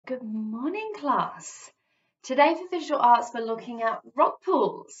Good morning, class. Today for visual arts, we're looking at rock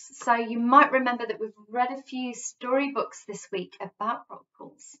pools. So you might remember that we've read a few storybooks this week about rock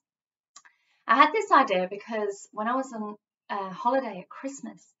pools. I had this idea because when I was on a holiday at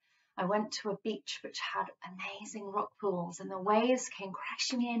Christmas, I went to a beach which had amazing rock pools, and the waves came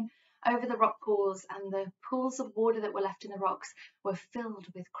crashing in over the rock pools, and the pools of water that were left in the rocks were filled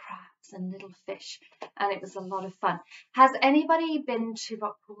with crabs and little fish, and it was a lot of fun. Has anybody been to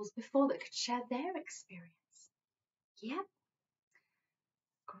rock pools before that could share their experience? Yep,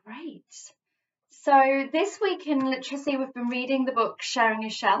 great. So this week in literacy, we've been reading the book Sharing a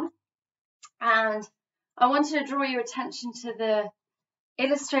Shell, and I wanted to draw your attention to the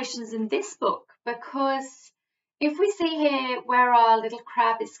illustrations in this book, because if we see here where our little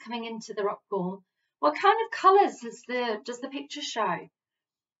crab is coming into the rock pool, what kind of colours does the picture show?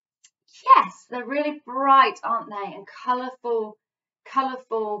 Yes, they're really bright, aren't they? And colourful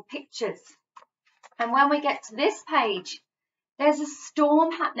pictures. And when we get to this page, there's a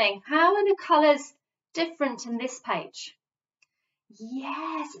storm happening. How are the colours different in this page?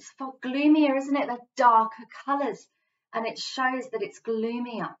 Yes, it's far gloomier, isn't it? They're darker colours, and it shows that it's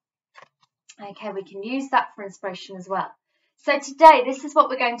gloomier. Okay, we can use that for inspiration as well. So today, this is what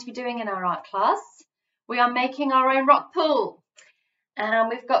we're going to be doing in our art class. We are making our own rock pool. And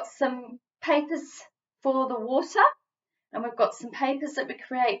we've got some papers for the water, and we've got some papers that we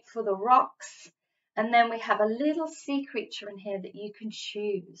create for the rocks. And then we have a little sea creature in here that you can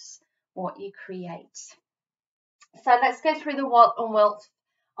choose what you create. So let's go through the what and wilt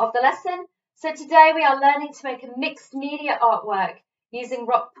of the lesson. So today we are learning to make a mixed media artwork using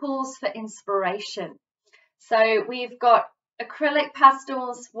rock pools for inspiration. So we've got acrylic,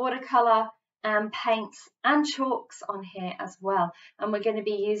 pastels, watercolour, and paints and chalks on here as well. And we're going to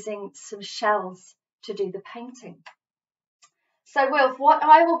be using some shells to do the painting. So Wilf, what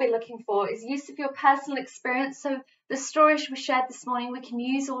I will be looking for is use of your personal experience. So the stories we shared this morning, we can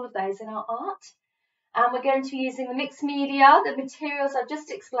use all of those in our art. And we're going to be using the mixed media, the materials I've just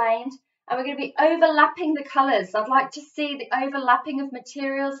explained, and we're going to be overlapping the colours. I'd like to see the overlapping of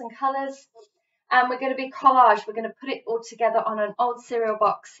materials and colours. And we're going to be collage. We're going to put it all together on an old cereal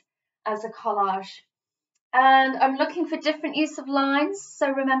box as a collage. And I'm looking for different use of lines. So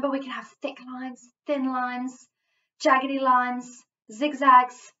remember, we can have thick lines, thin lines, jaggedy lines,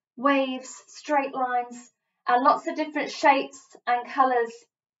 zigzags, waves, straight lines, and lots of different shapes and colours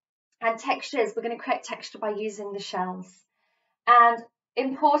and textures. We're going to create texture by using the shells. And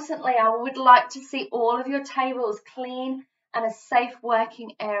importantly, I would like to see all of your tables clean and a safe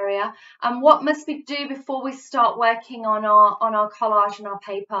working area. And what must we do before we start working on our collage and our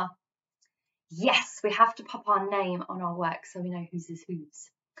paper? Yes, we have to pop our name on our work so we know whose is whose.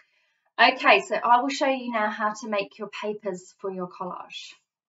 Okay, so I will show you now how to make your papers for your collage.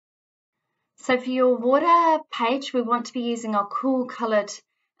 So for your water page, we want to be using our cool coloured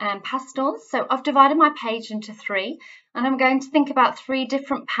pastels. So I've divided my page into 3, and I'm going to think about 3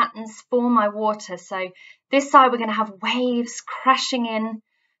 different patterns for my water. So this side, we're going to have waves crashing in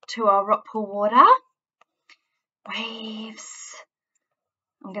to our rock pool water. Waves.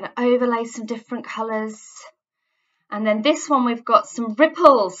 I'm going to overlay some different colours. And then this one, we've got some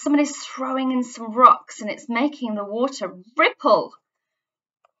ripples. Somebody's throwing in some rocks and it's making the water ripple.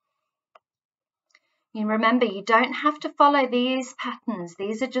 You remember, you don't have to follow these patterns.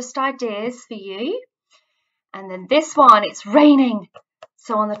 These are just ideas for you. And then this one, it's raining.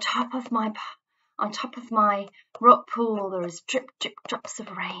 So on the top of my rock pool, there is drip, drip, drops of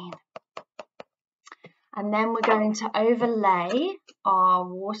rain. And then we're going to overlay our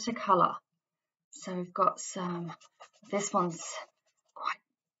watercolour. So we've got some, this one's quite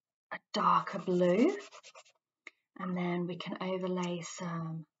a darker blue. And then we can overlay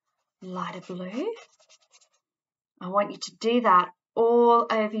some lighter blue. I want you to do that all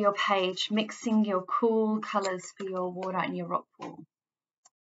over your page, mixing your cool colours for your water and your rock pool.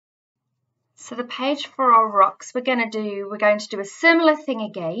 So the page for our rocks, we're going to do a similar thing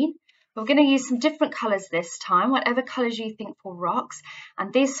again. We're going to use some different colours this time, whatever colours you think for rocks.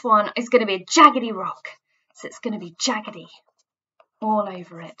 And this one is going to be a jaggedy rock. So it's going to be jaggedy all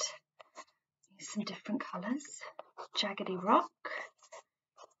over it. Use some different colours. Jaggedy rock.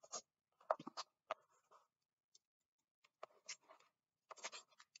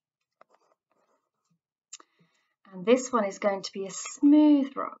 And this one is going to be a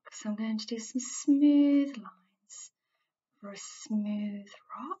smooth rock. So I'm going to do some smooth lines for a smooth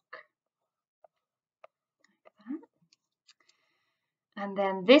rock. And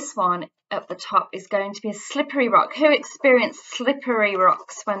then this one at the top is going to be a slippery rock. Who experienced slippery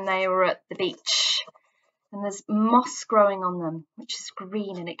rocks when they were at the beach? and there's moss growing on them, which is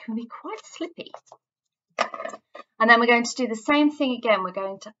green, and it can be quite slippy. And then we're going to do the same thing again. We're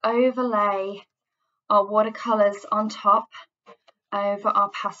going to overlay our watercolours on top over our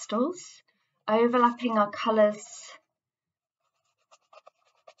pastels, overlapping our colours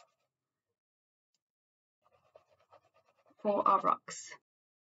for our rocks.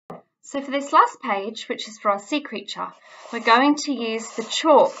 So for this last page, which is for our sea creature, we're going to use the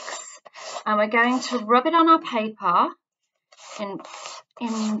chalks, and we're going to rub it on our paper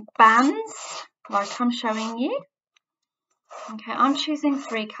in bands, like I'm showing you. Okay, I'm choosing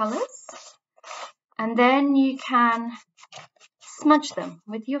 3 colours, and then you can smudge them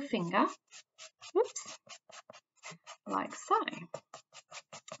with your finger, whoops, like so.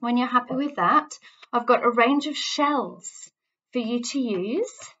 When you're happy with that, I've got a range of shells for you to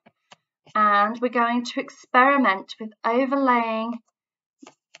use, and we're going to experiment with overlaying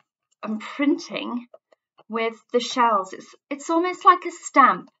and printing with the shells. It's almost like a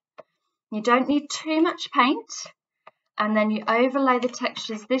stamp. You don't need too much paint, and then you overlay the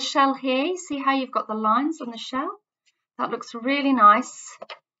textures. This shell here, you see how you've got the lines on the shell? That looks really nice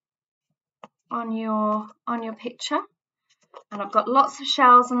on your picture. And I've got lots of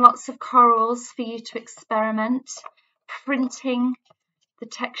shells and lots of corals for you to experiment printing the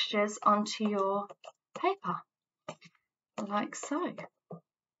textures onto your paper, like so.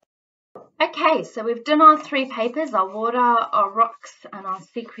 Okay, so we've done our 3 papers, our water, our rocks, and our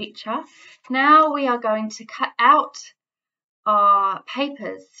sea creature. Now we are going to cut out our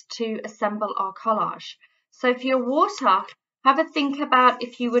papers to assemble our collage. So for your water, have a think about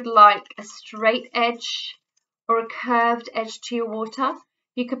if you would like a straight edge or a curved edge to your water.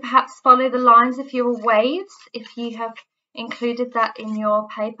 You could perhaps follow the lines of your waves if you have included that in your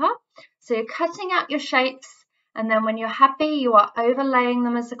paper. So you're cutting out your shapes, and then when you're happy, you are overlaying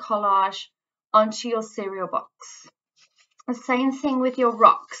them as a collage onto your cereal box. The same thing with your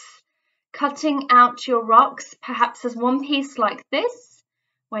rocks. Cutting out your rocks, perhaps as one piece like this,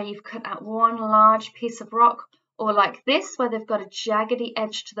 where you've cut out one large piece of rock, or like this, where they've got a jaggedy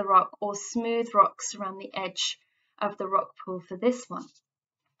edge to the rock, or smooth rocks around the edge of the rock pool for this one.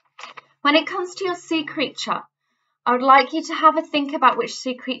 When it comes to your sea creature, I would like you to have a think about which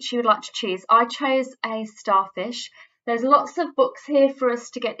sea creature you would like to choose. I chose a starfish. There's lots of books here for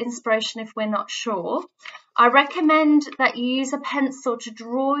us to get inspiration if we're not sure. I recommend that you use a pencil to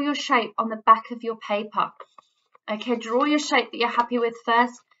draw your shape on the back of your paper. Okay, draw your shape that you're happy with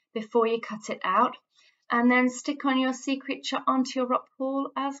first before you cut it out, and then stick on your sea creature onto your rock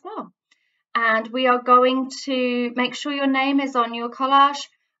pool as well. And we are going to make sure your name is on your collage,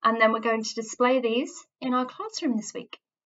 and then we're going to display these in our classroom this week.